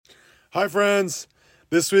Hi, friends.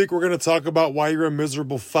 This week, we're going to talk about why you're a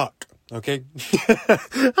miserable fuck, okay?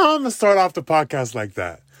 I'm going to start off the podcast like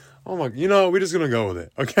that. Oh my, we're just going to go with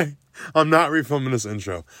it, okay? I'm not refilming this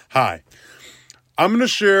intro. Hi. I'm going to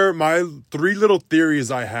share my 3 little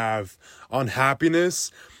theories I have on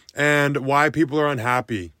happiness and why people are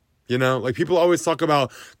unhappy. People always talk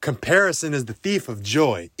about comparison is the thief of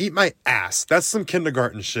joy. Eat my ass. That's some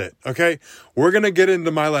kindergarten shit, okay? We're going to get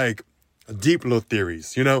into my, deep little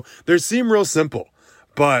theories, They seem real simple,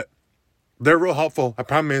 but they're real helpful. I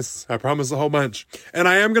promise a whole bunch. And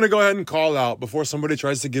I am going to go ahead and call out before somebody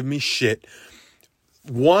tries to give me shit.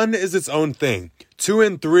 1 is its own thing. 2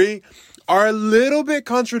 and 3 are a little bit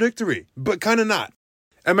contradictory, but kind of not.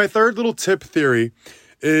 And my 3rd little tip theory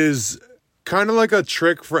is kind of like a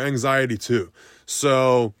trick for anxiety too.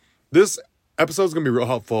 So this episode is going to be real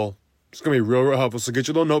helpful. It's going to be real helpful. So get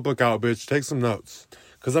your little notebook out, bitch. Take some notes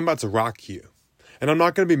because I'm about to rock you. And I'm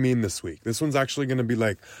not going to be mean this week. This one's actually going to be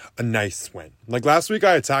like a nice win. Like last week,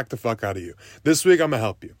 I attacked the fuck out of you. This week, I'm going to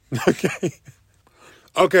help you. Okay?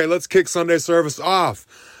 Okay, let's kick Sunday service off.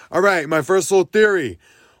 All right, my first little theory.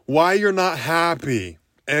 Why you're not happy,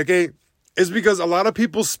 okay, is because a lot of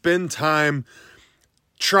people spend time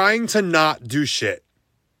trying to not do shit.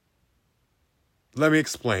 Let me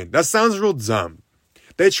explain. That sounds real dumb.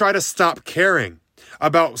 They try to stop caring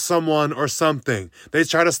about someone or something. They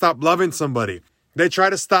try to stop loving somebody. They try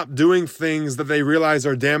to stop doing things that they realize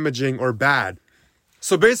are damaging or bad.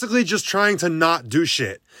 So basically just trying to not do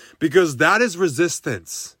shit because that is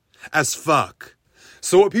resistance as fuck.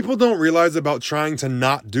 So what people don't realize about trying to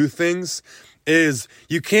not do things is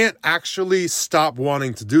you can't actually stop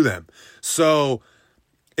wanting to do them. So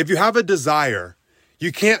if you have a desire,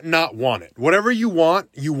 you can't not want it. Whatever you want,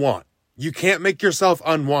 you want. You can't make yourself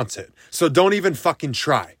unwanted. So don't even fucking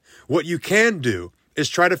try. What you can do is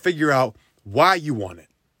try to figure out why you want it.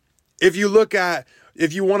 If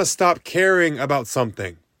you want to stop caring about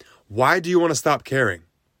something, why do you want to stop caring?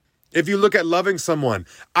 If you look at loving someone,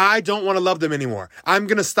 I don't want to love them anymore. I'm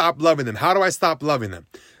going to stop loving them. How do I stop loving them?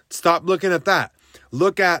 Stop looking at that.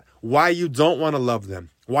 Look at why you don't want to love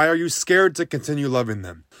them. Why are you scared to continue loving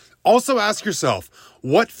them? Also ask yourself,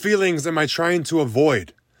 what feelings am I trying to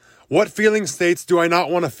avoid? What feeling states do I not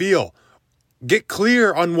want to feel? Get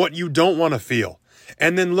clear on what you don't want to feel.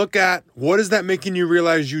 And then look at what is that making you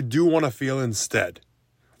realize you do want to feel instead?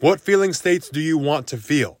 What feeling states do you want to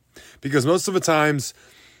feel? Because most of the times,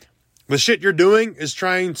 the shit you're doing is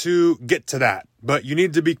trying to get to that. But you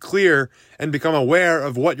need to be clear and become aware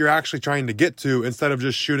of what you're actually trying to get to instead of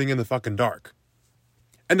just shooting in the fucking dark.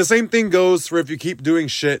 And the same thing goes for if you keep doing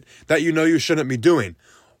shit that you know you shouldn't be doing.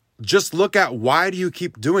 Just look at why do you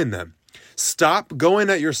keep doing them? Stop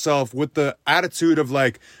going at yourself with the attitude of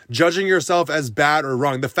judging yourself as bad or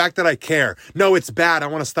wrong. The fact that I care. No, it's bad. I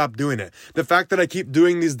want to stop doing it. The fact that I keep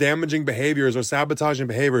doing these damaging behaviors or sabotaging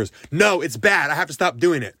behaviors. No, it's bad. I have to stop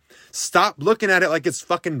doing it. Stop looking at it like it's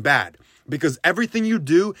fucking bad because everything you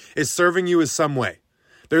do is serving you in some way.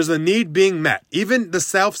 There's a need being met. Even the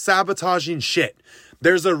self-sabotaging shit.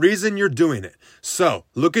 There's a reason you're doing it. So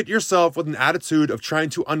look at yourself with an attitude of trying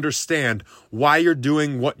to understand why you're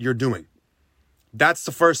doing what you're doing. That's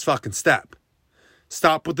the first fucking step.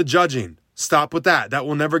 Stop with the judging. Stop with that. That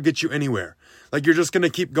will never get you anywhere. You're just going to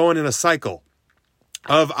keep going in a cycle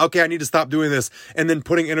of, okay, I need to stop doing this and then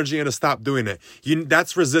putting energy into stop doing it.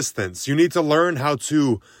 That's resistance. You need to learn how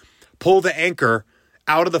to pull the anchor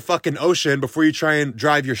out of the fucking ocean before you try and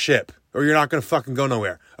drive your ship or you're not going to fucking go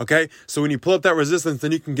nowhere. Okay. So when you pull up that resistance,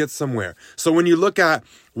 then you can get somewhere. So when you look at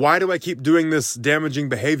why do I keep doing this damaging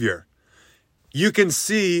behavior, you can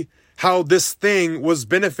see how this thing was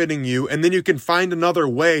benefiting you, and then you can find another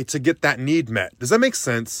way to get that need met. Does that make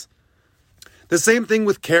sense? The same thing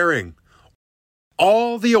with caring.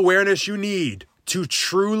 All the awareness you need to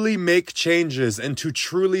truly make changes and to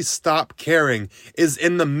truly stop caring is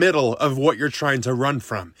in the middle of what you're trying to run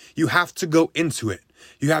from. You have to go into it.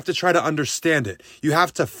 You have to try to understand it. You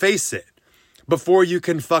have to face it before you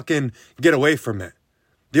can fucking get away from it.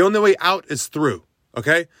 The only way out is through,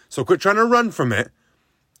 okay? So quit trying to run from it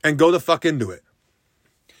and go the fuck into it.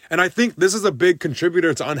 And I think this is a big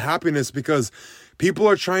contributor to unhappiness because people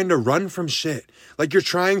are trying to run from shit. You're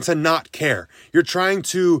trying to not care. You're trying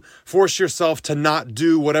to force yourself to not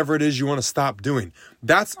do whatever it is you want to stop doing.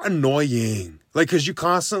 That's annoying. Because you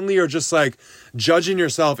constantly are just judging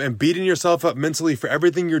yourself and beating yourself up mentally for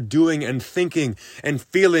everything you're doing and thinking and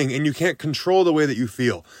feeling, and you can't control the way that you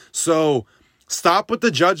feel. So stop with the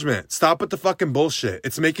judgment. Stop with the fucking bullshit.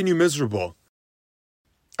 It's making you miserable.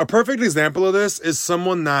 A perfect example of this is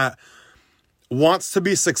someone that wants to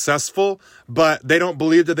be successful, but they don't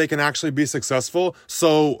believe that they can actually be successful.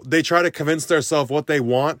 So they try to convince themselves what they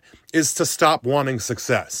want is to stop wanting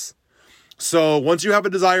success. So once you have a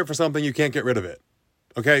desire for something, you can't get rid of it.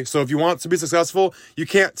 Okay? So if you want to be successful, you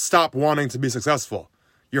can't stop wanting to be successful.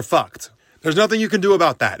 You're fucked. There's nothing you can do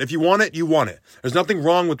about that. If you want it, you want it. There's nothing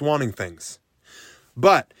wrong with wanting things.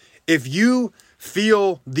 But if you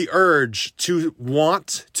feel the urge to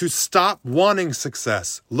want to stop wanting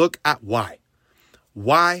success, look at why.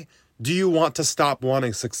 Why do you want to stop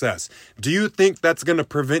wanting success? Do you think that's going to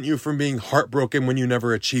prevent you from being heartbroken when you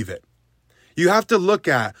never achieve it? You have to look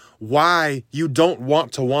at why you don't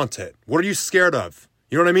want it. What are you scared of?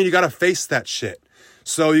 You know what I mean? You got to face that shit.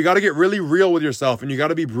 So you got to get really real with yourself and you got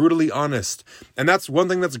to be brutally honest. And that's one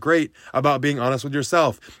thing that's great about being honest with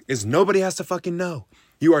yourself is nobody has to fucking know.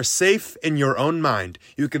 You are safe in your own mind.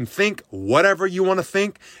 You can think whatever you want to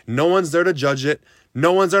think. No one's there to judge it.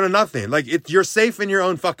 No one's there to nothing. Like, you're safe in your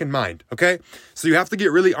own fucking mind, okay? So you have to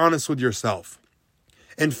get really honest with yourself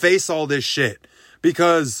and face all this shit.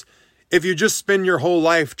 Because if you just spend your whole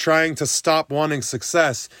life trying to stop wanting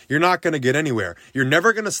success, you're not going to get anywhere. You're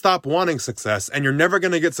never going to stop wanting success, and you're never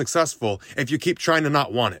going to get successful if you keep trying to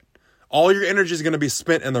not want it. All your energy is going to be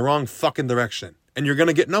spent in the wrong fucking direction, and you're going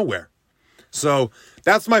to get nowhere. So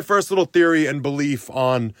that's my first little theory and belief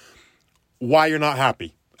on why you're not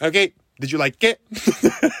happy. Okay? Did you like it?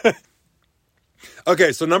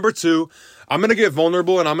 Okay, so number 2, I'm going to get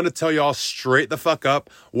vulnerable and I'm going to tell y'all straight the fuck up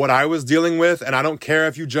what I was dealing with. And I don't care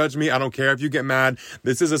if you judge me. I don't care if you get mad.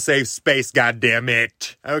 This is a safe space,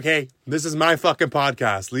 goddammit. Okay? This is my fucking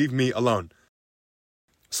podcast. Leave me alone.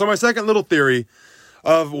 So my second little theory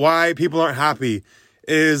of why people aren't happy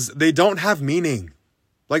is they don't have meaning.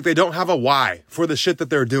 Like they don't have a why for the shit that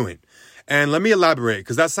they're doing. And let me elaborate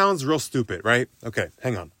because that sounds real stupid, right? Okay,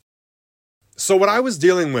 hang on. So what I was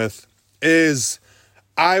dealing with is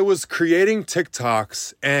I was creating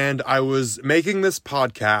TikToks and I was making this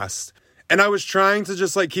podcast and I was trying to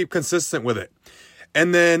just like keep consistent with it.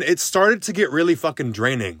 And then it started to get really fucking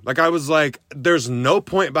draining. Like I was like, there's no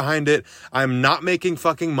point behind it. I'm not making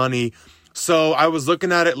fucking money. So I was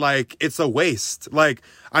looking at it like it's a waste. Like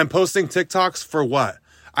I'm posting TikToks for what?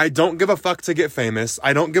 I don't give a fuck to get famous.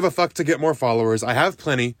 I don't give a fuck to get more followers. I have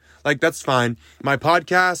plenty. Like, that's fine. My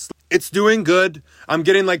podcast, it's doing good. I'm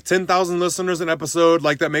getting like 10,000 listeners an episode.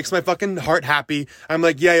 Like, that makes my fucking heart happy. I'm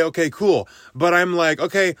like, yay, okay, cool. But I'm like,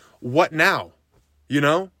 okay, what now? You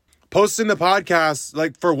know? Posting the podcast,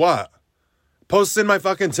 like, for what? Posting my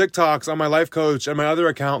fucking TikToks on my life coach and my other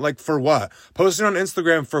account, like, for what? Posting on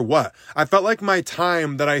Instagram, for what? I felt like my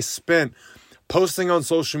time that I spent posting on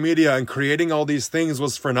social media and creating all these things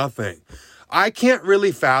was for nothing. I can't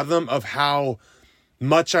really fathom of how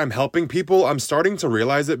much I'm helping people. I'm starting to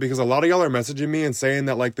realize it because a lot of y'all are messaging me and saying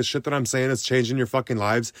that like the shit that I'm saying is changing your fucking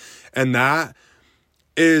lives. And that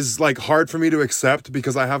is like hard for me to accept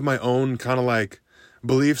because I have my own kind of like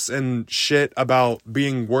beliefs and shit about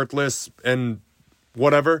being worthless and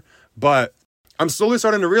whatever. But I'm slowly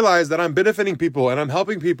starting to realize that I'm benefiting people and I'm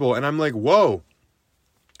helping people. And I'm like, whoa.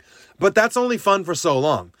 But that's only fun for so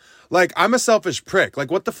long. Like, I'm a selfish prick. Like,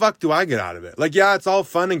 what the fuck do I get out of it? Like, yeah, it's all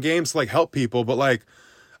fun and games to, like, help people. But, like,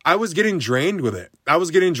 I was getting drained with it. I was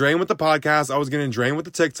getting drained with the podcast. I was getting drained with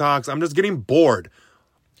the TikToks. I'm just getting bored.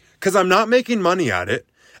 Because I'm not making money at it.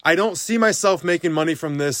 I don't see myself making money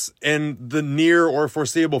from this in the near or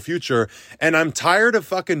foreseeable future. And I'm tired of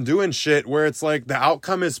fucking doing shit where it's like the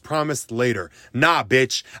outcome is promised later. Nah,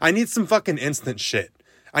 bitch. I need some fucking instant shit.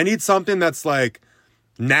 I need something that's, like,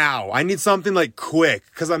 now. I need something like quick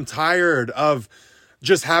because I'm tired of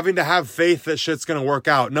just having to have faith that shit's going to work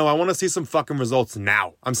out. No, I want to see some fucking results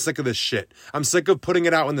now. I'm sick of this shit. I'm sick of putting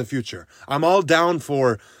it out in the future. I'm all down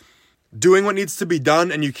for doing what needs to be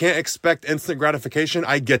done and you can't expect instant gratification.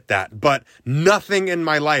 I get that. But nothing in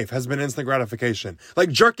my life has been instant gratification. Like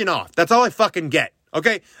jerking off. That's all I fucking get.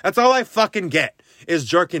 Okay? That's all I fucking get is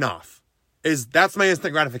jerking off. That's my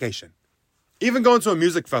instant gratification. Even going to a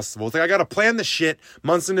music festival, it's like I gotta plan the shit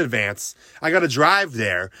months in advance. I gotta drive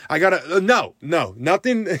there. I gotta,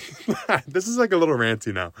 nothing. This is like a little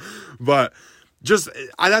ranty now. But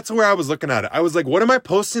that's where I was looking at it. I was like, what am I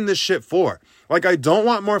posting this shit for? Like, I don't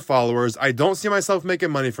want more followers. I don't see myself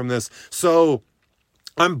making money from this. So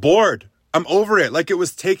I'm bored. I'm over it. Like, it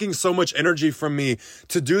was taking so much energy from me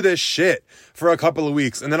to do this shit for a couple of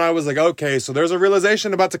weeks. And then I was like, okay, so there's a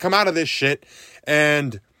realization about to come out of this shit.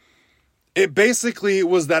 And it basically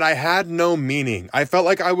was that I had no meaning. I felt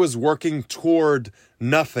like I was working toward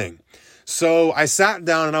nothing. So I sat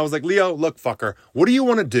down and I was like, Leo, look, fucker, what do you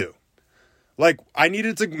want to do? Like, I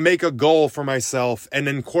needed to make a goal for myself and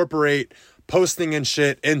incorporate posting and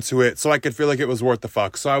shit into it so I could feel like it was worth the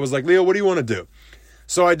fuck. So I was like, Leo, what do you want to do?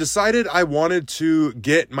 So I decided I wanted to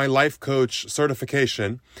get my life coach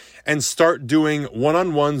certification and start doing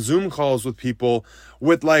one-on-one Zoom calls with people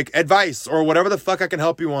with like advice or whatever the fuck I can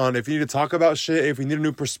help you on. If you need to talk about shit, if you need a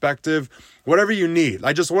new perspective, whatever you need.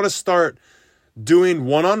 I just want to start doing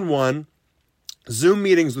one-on-one Zoom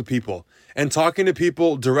meetings with people and talking to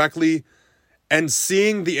people directly and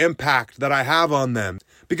seeing the impact that I have on them.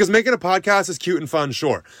 Because making a podcast is cute and fun,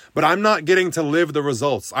 sure, but I'm not getting to live the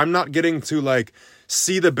results. I'm not getting to like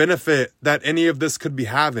see the benefit that any of this could be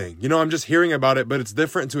having. You know, I'm just hearing about it, but it's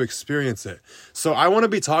different to experience it. So I want to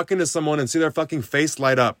be talking to someone and see their fucking face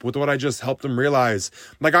light up with what I just helped them realize.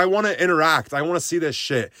 Like, I want to interact. I want to see this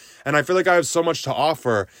shit. And I feel like I have so much to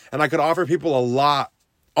offer, and I could offer people a lot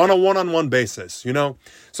on a one-on-one basis, you know?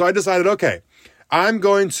 So I decided, okay, I'm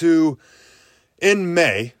going to, in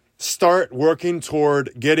May, start working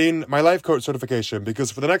toward getting my life coach certification,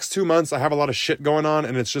 because for the next 2 months, I have a lot of shit going on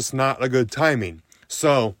and it's just not a good timing.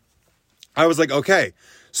 So I was like, okay,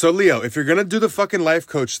 so Leo, if you're going to do the fucking life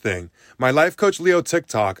coach thing, my life coach Leo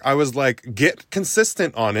TikTok, I was like, get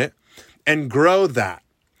consistent on it and grow that.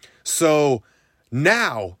 So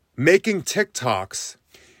now making TikToks,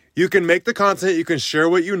 you can make the content, you can share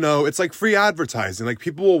what you know. It's like free advertising. Like,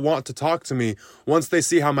 people will want to talk to me once they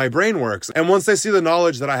see how my brain works and once they see the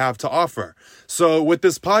knowledge that I have to offer. So with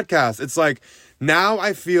this podcast, it's like, now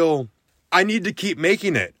I feel I need to keep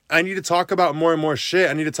making it. I need to talk about more and more shit.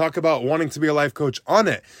 I need to talk about wanting to be a life coach on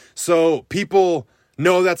it, so people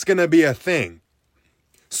know that's going to be a thing.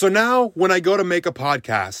 So now when I go to make a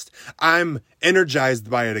podcast, I'm energized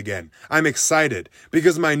by it again. I'm excited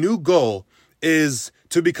because my new goal is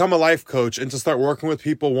to become a life coach and to start working with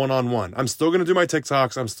people one-on-one. I'm still going to do my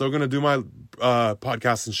TikToks. I'm still going to do my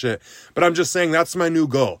podcasts and shit. But I'm just saying that's my new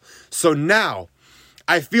goal. So now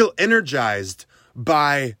I feel energized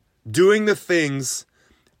by doing the things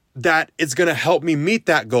that it's going to help me meet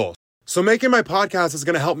that goal. So making my podcast is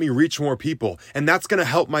going to help me reach more people, and that's going to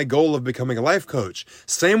help my goal of becoming a life coach.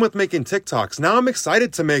 Same with making TikToks. Now I'm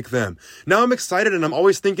excited to make them. Now I'm excited, and I'm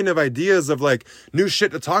always thinking of ideas of like new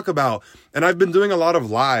shit to talk about. And I've been doing a lot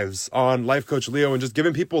of lives on Life Coach Leo and just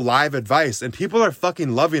giving people live advice, and people are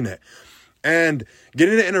fucking loving it. And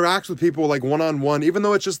getting to interact with people like one-on-one, even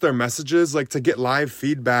though it's just their messages, like to get live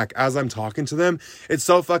feedback as I'm talking to them, it's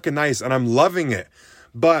so fucking nice, and I'm loving it.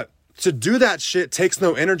 But to do that shit takes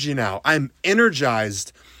no energy now. I'm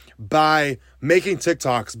energized by making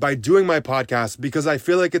TikToks, by doing my podcast, because I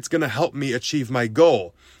feel like it's going to help me achieve my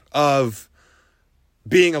goal of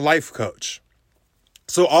being a life coach.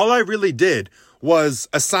 So all I really did was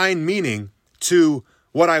assign meaning to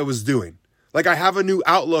what I was doing. Like, I have a new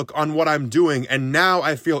outlook on what I'm doing, and now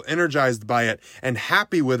I feel energized by it and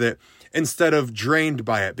happy with it instead of drained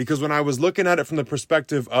by it. Because when I was looking at it from the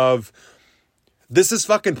perspective of, this is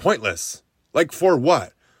fucking pointless. Like, for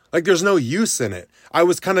what? Like, there's no use in it. I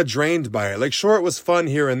was kind of drained by it. Like, sure, it was fun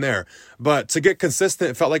here and there, but to get consistent,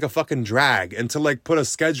 it felt like a fucking drag. And to like put a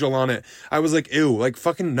schedule on it, I was like, ew, like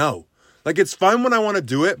fucking no. Like, it's fun when I want to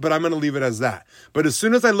do it, but I'm going to leave it as that. But as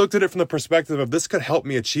soon as I looked at it from the perspective of this could help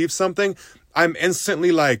me achieve something, I'm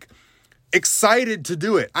instantly like excited to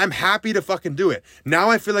do it. I'm happy to fucking do it.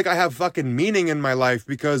 Now I feel like I have fucking meaning in my life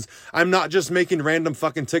because I'm not just making random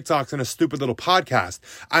fucking TikToks and a stupid little podcast.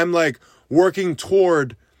 I'm like working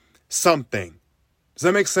toward something. Does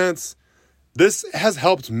that make sense? This has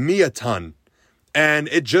helped me a ton. And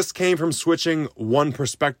it just came from switching one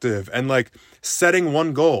perspective and like setting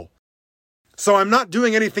one goal. So I'm not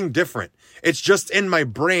doing anything different. It's just in my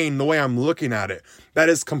brain, the way I'm looking at it, that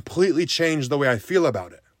has completely changed the way I feel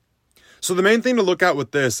about it. So the main thing to look at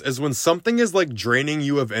with this is when something is like draining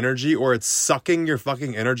you of energy, or it's sucking your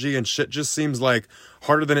fucking energy and shit just seems like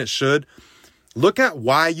harder than it should, look at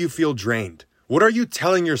why you feel drained. What are you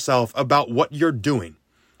telling yourself about what you're doing?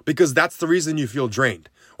 Because that's the reason you feel drained.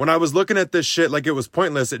 When I was looking at this shit like it was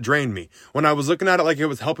pointless, it drained me. When I was looking at it like it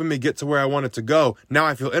was helping me get to where I wanted to go, now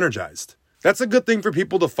I feel energized. That's a good thing for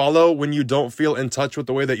people to follow when you don't feel in touch with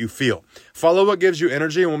the way that you feel. Follow what gives you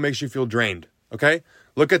energy and what makes you feel drained, okay?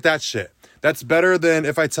 Look at that shit. That's better than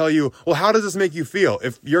if I tell you, well, how does this make you feel?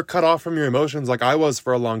 If you're cut off from your emotions like I was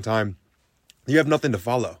for a long time, you have nothing to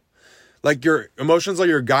follow. Like, your emotions are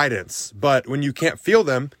your guidance, but when you can't feel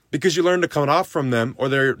them because you learn to come off from them, or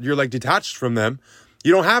you're like detached from them,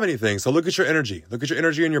 you don't have anything. So look at your energy. Look at your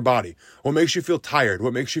energy in your body. What makes you feel tired?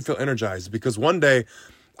 What makes you feel energized? Because one day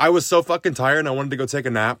I was so fucking tired and I wanted to go take a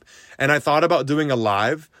nap, and I thought about doing a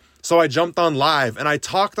live. So I jumped on live and I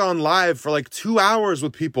talked on live for like 2 hours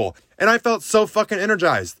with people, and I felt so fucking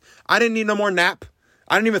energized. I didn't need no more nap.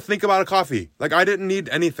 I didn't even think about a coffee. Like, I didn't need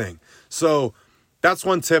anything. So that's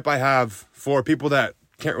one tip I have for people that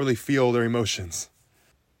can't really feel their emotions.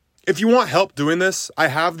 If you want help doing this, I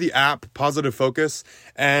have the app Positive Focus,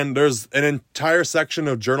 and there's an entire section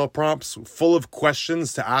of journal prompts full of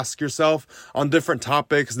questions to ask yourself on different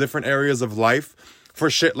topics, different areas of life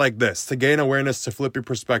for shit like this, to gain awareness, to flip your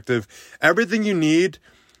perspective. Everything you need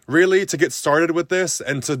really to get started with this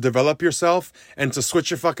and to develop yourself and to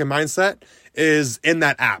switch your fucking mindset is in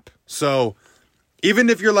that app. So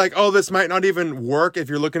even if you're like, oh, this might not even work if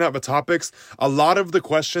you're looking at the topics, a lot of the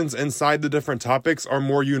questions inside the different topics are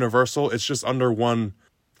more universal. It's just under one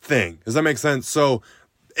thing. Does that make sense? So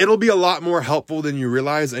it'll be a lot more helpful than you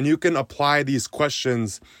realize, and you can apply these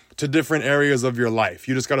questions to different areas of your life.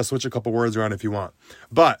 You just got to switch a couple words around if you want.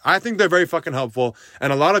 But I think they're very fucking helpful,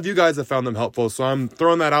 and a lot of you guys have found them helpful. So I'm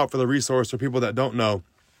throwing that out for the resource for people that don't know.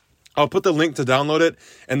 I'll put the link to download it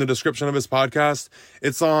in the description of this podcast.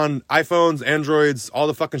 It's on iPhones, Androids, all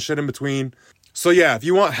the fucking shit in between. So yeah, if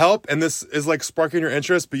you want help and this is like sparking your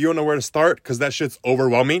interest, but you don't know where to start because that shit's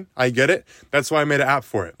overwhelming, I get it. That's why I made an app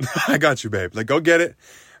for it. I got you, babe. Like, go get it.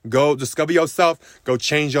 Go discover yourself. Go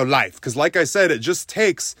change your life. Because like I said, it just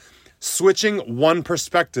takes switching one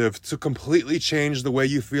perspective to completely change the way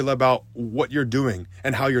you feel about what you're doing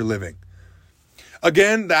and how you're living.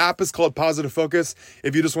 Again, the app is called Positive Focus.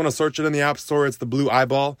 If you just want to search it in the App Store, it's the blue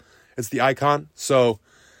eyeball. It's the icon. So,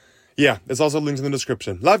 yeah, it's also linked in the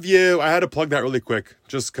description. Love you. I had to plug that really quick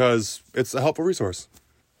just because it's a helpful resource.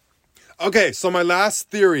 Okay, so my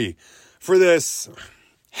last theory for this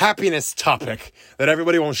happiness topic that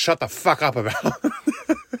everybody won't shut the fuck up about.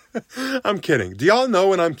 I'm kidding. Do y'all know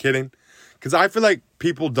when I'm kidding? Because I feel like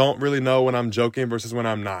people don't really know when I'm joking versus when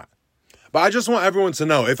I'm not. But I just want everyone to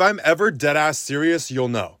know, if I'm ever dead ass serious, you'll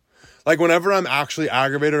know. Like whenever I'm actually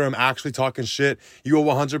aggravated or I'm actually talking shit, you will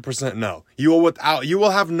 100% know. You will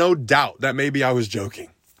have no doubt that maybe I was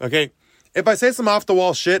joking. Okay? If I say some off the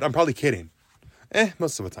wall shit, I'm probably kidding.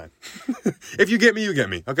 Most of the time. If you get me, you get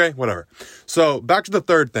me. Okay? Whatever. So back to the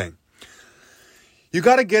third thing. You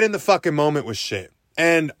got to get in the fucking moment with shit.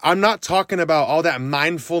 And I'm not talking about all that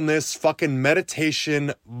mindfulness fucking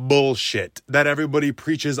meditation bullshit that everybody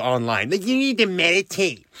preaches online. Like, you need to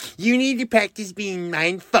meditate. You need to practice being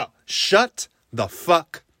mindful. Shut the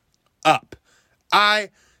fuck up.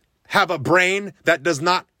 I have a brain that does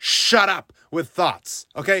not shut up with thoughts,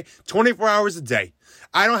 okay? 24 hours a day.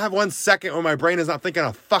 I don't have 1 second where my brain is not thinking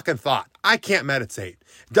a fucking thought. I can't meditate.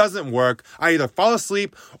 It doesn't work. I either fall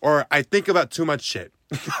asleep or I think about too much shit.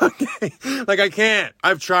 Okay, like I can't.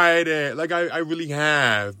 I've tried it. Like I really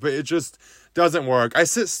have, but it just doesn't work. I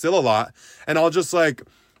sit still a lot and I'll just like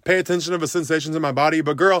pay attention to the sensations in my body.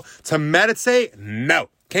 But girl, to meditate, no,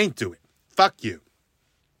 can't do it. Fuck you.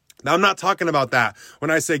 Now I'm not talking about that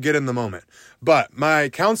when I say get in the moment. But my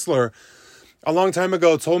counselor a long time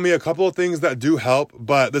ago told me a couple of things that do help,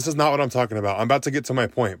 but this is not what I'm talking about. I'm about to get to my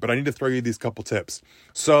point, but I need to throw you these couple tips.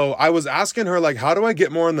 So I was asking her, like, how do I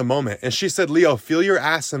get more in the moment? And she said, Leo, feel your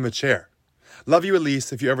ass in the chair. Love you,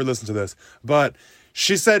 Elise, if you ever listen to this. But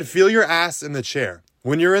she said, feel your ass in the chair.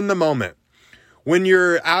 When you're in the moment, when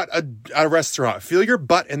you're at a restaurant, feel your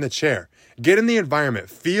butt in the chair. Get in the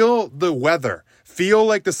environment. Feel the weather. Feel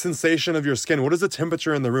like the sensation of your skin. What is the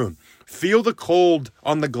temperature in the room? Feel the cold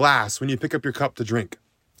on the glass when you pick up your cup to drink.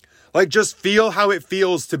 Like, just feel how it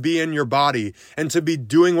feels to be in your body and to be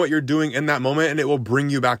doing what you're doing in that moment, and it will bring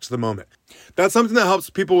you back to the moment. That's something that helps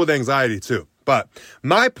people with anxiety too. But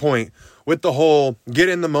my point with the whole get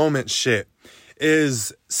in the moment shit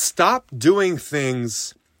is stop doing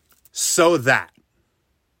things so that.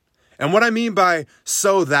 And what I mean by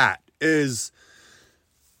so that is,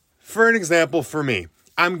 for an example, for me,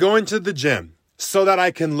 I'm going to the gym so that I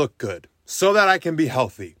can look good, so that I can be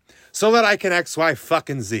healthy, so that I can X, Y,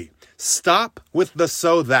 fucking Z. Stop with the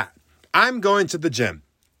so that. I'm going to the gym,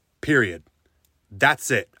 period. That's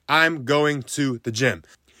it. I'm going to the gym.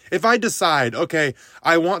 If I decide, okay,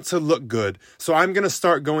 I want to look good, so I'm going to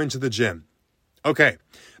start going to the gym. Okay,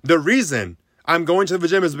 the reason I'm going to the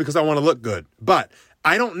gym is because I want to look good, but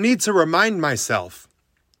I don't need to remind myself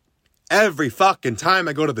every fucking time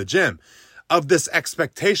I go to the gym of this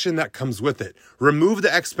expectation that comes with it. Remove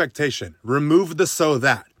the expectation. Remove the so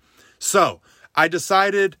that. So I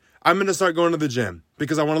decided I'm going to start going to the gym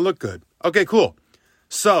because I want to look good. Okay, cool.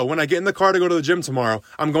 So when I get in the car to go to the gym tomorrow,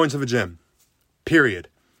 I'm going to the gym. Period.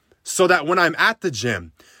 So that when I'm at the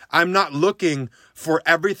gym, I'm not looking for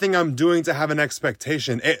everything I'm doing to have an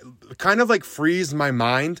expectation. It kind of like frees my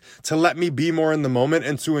mind to let me be more in the moment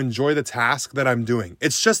and to enjoy the task that I'm doing.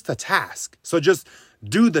 It's just a task. So just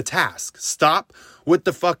do the task. Stop with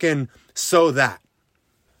the fucking so that.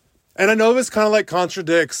 And I know this kind of like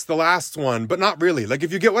contradicts the last one, but not really. Like,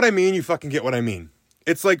 if you get what I mean, you fucking get what I mean.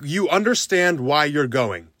 It's like you understand why you're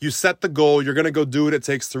going. You set the goal. You're going to go do what it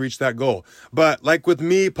takes to reach that goal. But like with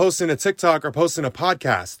me posting a TikTok or posting a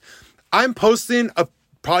podcast, I'm posting a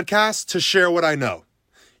podcast to share what I know.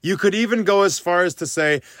 You could even go as far as to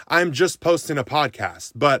say, I'm just posting a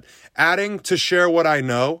podcast. But adding to share what I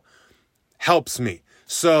know helps me.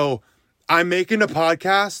 So I'm making a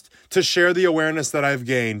podcast to share the awareness that I've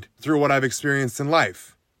gained through what I've experienced in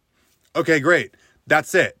life. Okay, great.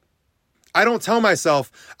 That's it. I don't tell myself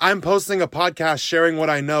I'm posting a podcast sharing what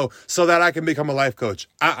I know so that I can become a life coach.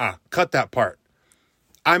 Cut that part.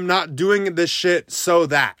 I'm not doing this shit so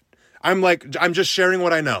that. I'm just sharing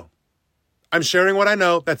what I know. I'm sharing what I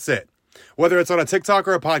know. That's it. Whether it's on a TikTok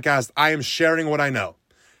or a podcast, I am sharing what I know.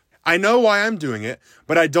 I know why I'm doing it,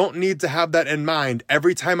 but I don't need to have that in mind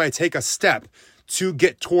every time I take a step to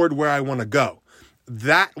get toward where I want to go.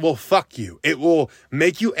 That will fuck you. It will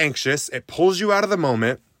make you anxious. It pulls you out of the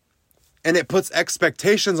moment. And it puts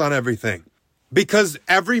expectations on everything. Because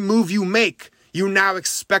every move you make, you now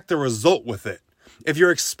expect a result with it. If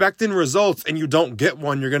you're expecting results and you don't get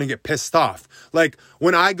one, you're going to get pissed off. Like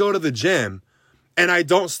when I go to the gym and I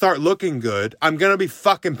don't start looking good, I'm going to be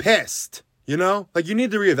fucking pissed. You know, like you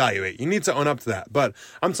need to reevaluate. You need to own up to that. But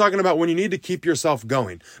I'm talking about when you need to keep yourself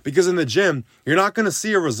going. Because in the gym, you're not going to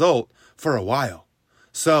see a result for a while.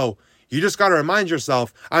 So you just got to remind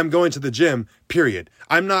yourself, I'm going to the gym, period.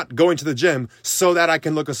 I'm not going to the gym so that I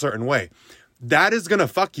can look a certain way. That is going to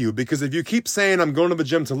fuck you because if you keep saying I'm going to the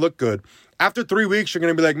gym to look good, after 3 weeks, you're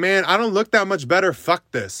going to be like, man, I don't look that much better. Fuck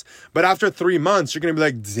this. But after 3 months, you're going to be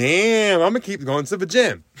like, damn, I'm going to keep going to the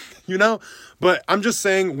gym, you know? But I'm just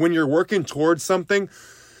saying when you're working towards something,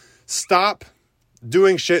 stop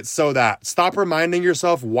doing shit so that. Stop reminding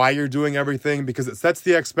yourself why you're doing everything because it sets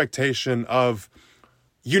the expectation of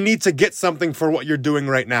you need to get something for what you're doing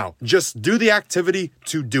right now. Just do the activity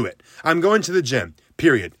to do it. I'm going to the gym,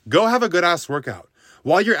 period. Go have a good ass workout.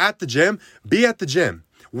 While you're at the gym, be at the gym.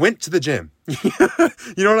 Went to the gym.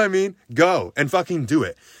 You know what I mean? Go and fucking do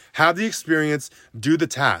it. Have the experience, do the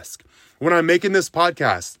task. When I'm making this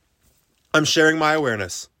podcast, I'm sharing my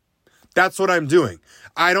awareness. That's what I'm doing.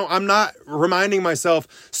 I'm not reminding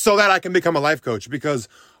myself so that I can become a life coach because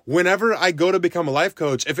whenever I go to become a life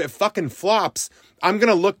coach, if it fucking flops, I'm going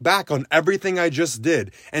to look back on everything I just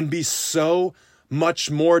did and be so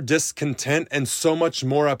much more discontent and so much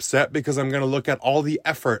more upset because I'm going to look at all the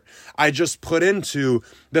effort I just put into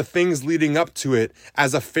the things leading up to it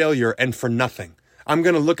as a failure and for nothing. I'm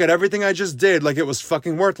going to look at everything I just did like it was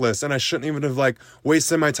fucking worthless and I shouldn't even have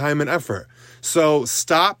wasted my time and effort. So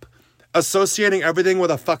stop associating everything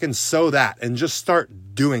with a fucking so that and just start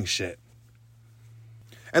doing shit.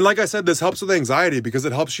 And like I said, this helps with anxiety because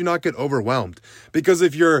it helps you not get overwhelmed. Because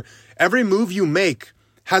if every move you make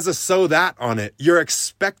has a so that on it, you're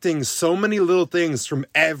expecting so many little things from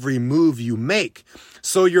every move you make.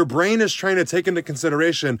 So your brain is trying to take into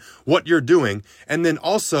consideration what you're doing and then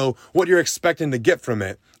also what you're expecting to get from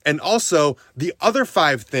it. And also the other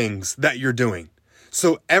 5 things that you're doing.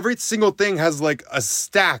 So every single thing has a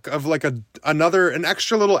stack of an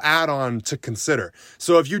extra little add-on to consider.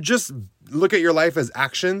 So if you just look at your life as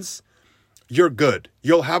actions, you're good.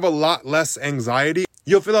 You'll have a lot less anxiety.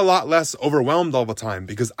 You'll feel a lot less overwhelmed all the time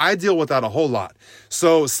because I deal with that a whole lot.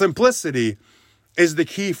 So simplicity is the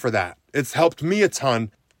key for that. It's helped me a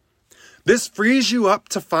ton. This frees you up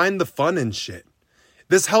to find the fun in shit.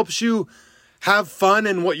 This helps you have fun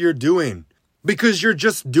in what you're doing because you're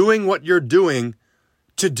just doing what you're doing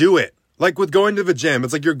to do it. Like with going to the gym,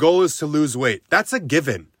 it's like your goal is to lose weight. That's a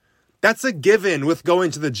given. That's a given with going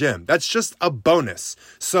to the gym. That's just a bonus.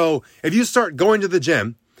 So if you start going to the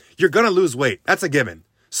gym, you're going to lose weight. That's a given.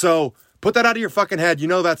 So put that out of your fucking head. You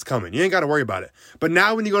know that's coming. You ain't got to worry about it. But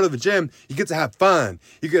now when you go to the gym, you get to have fun.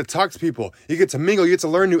 You get to talk to people. You get to mingle. You get to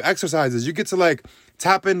learn new exercises. You get to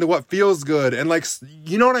tap into what feels good. And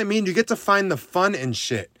you know what I mean? You get to find the fun in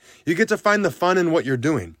shit. You get to find the fun in what you're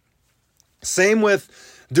doing. Same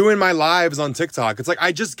with doing my lives on TikTok. It's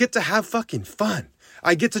I just get to have fucking fun.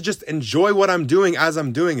 I get to just enjoy what I'm doing as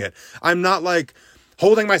I'm doing it. I'm not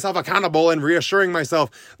holding myself accountable and reassuring myself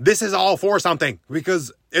this is all for something.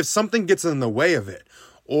 Because if something gets in the way of it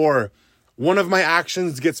or one of my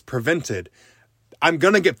actions gets prevented, I'm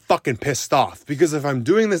going to get fucking pissed off. Because if I'm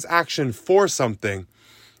doing this action for something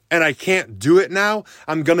and I can't do it now,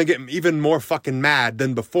 I'm going to get even more fucking mad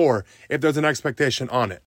than before if there's an expectation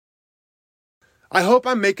on it. I hope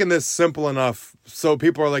I'm making this simple enough so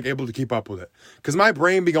people are able to keep up with it. Because my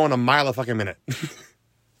brain be going a mile a fucking minute.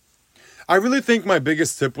 I really think my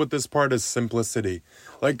biggest tip with this part is simplicity.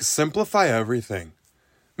 Simplify everything.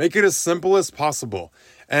 Make it as simple as possible.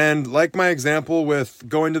 And like my example with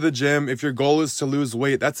going to the gym, if your goal is to lose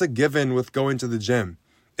weight, that's a given with going to the gym.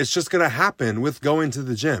 It's just going to happen with going to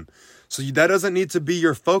the gym. So that doesn't need to be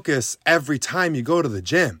your focus every time you go to the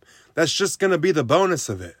gym. That's just going to be the bonus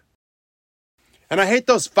of it. And I hate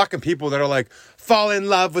those fucking people that are like, fall in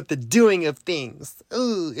love with the doing of things.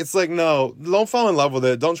 Ooh, it's like, no, don't fall in love with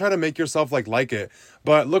it. Don't try to make yourself like it,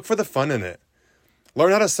 but look for the fun in it.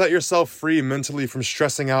 Learn how to set yourself free mentally from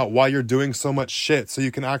stressing out while you're doing so much shit so you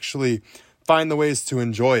can actually find the ways to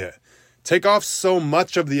enjoy it. Take off so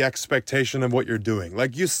much of the expectation of what you're doing.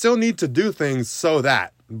 Like, you still need to do things so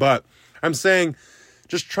that, but I'm saying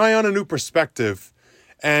just try on a new perspective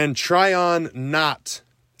and try on not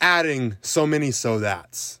adding so many so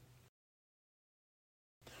that's.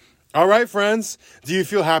 All right, friends, do you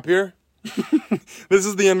feel happier? This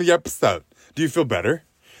is the end of the episode. Do you feel better?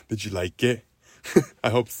 Did you like it? I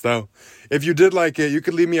hope so. If you did like it, you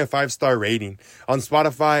could leave me a 5-star rating on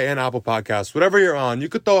Spotify and Apple Podcasts. Whatever you're on, you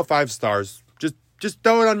could throw a 5 stars. Just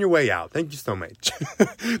throw it on your way out. Thank you so much.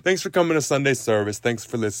 Thanks for coming to Sunday service. Thanks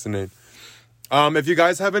for listening. If you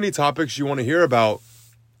guys have any topics you want to hear about,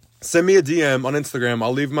 send me a DM on Instagram.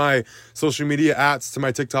 I'll leave my social media @ to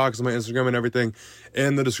my TikToks and my Instagram and everything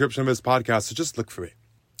in the description of this podcast. So just look for it.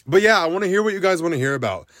 But yeah, I want to hear what you guys want to hear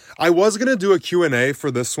about. I was going to do a Q&A for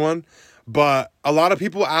this one, but a lot of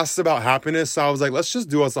people asked about happiness. So I was like, let's just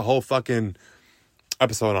do us a whole fucking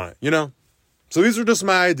episode on it, you know? So these are just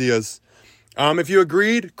my ideas. If you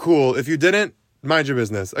agreed, cool. If you didn't, mind your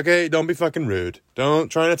business, okay? Don't be fucking rude. Don't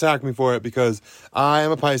try and attack me for it because I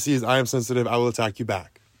am a Pisces. I am sensitive. I will attack you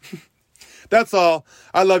back. That's all.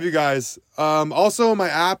 I love you guys. Also, my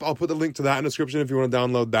app, I'll put the link to that in the description if you want to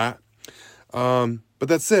download that. But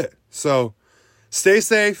that's it. So stay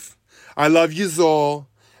safe. I love you all.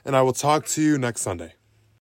 And I will talk to you next Sunday.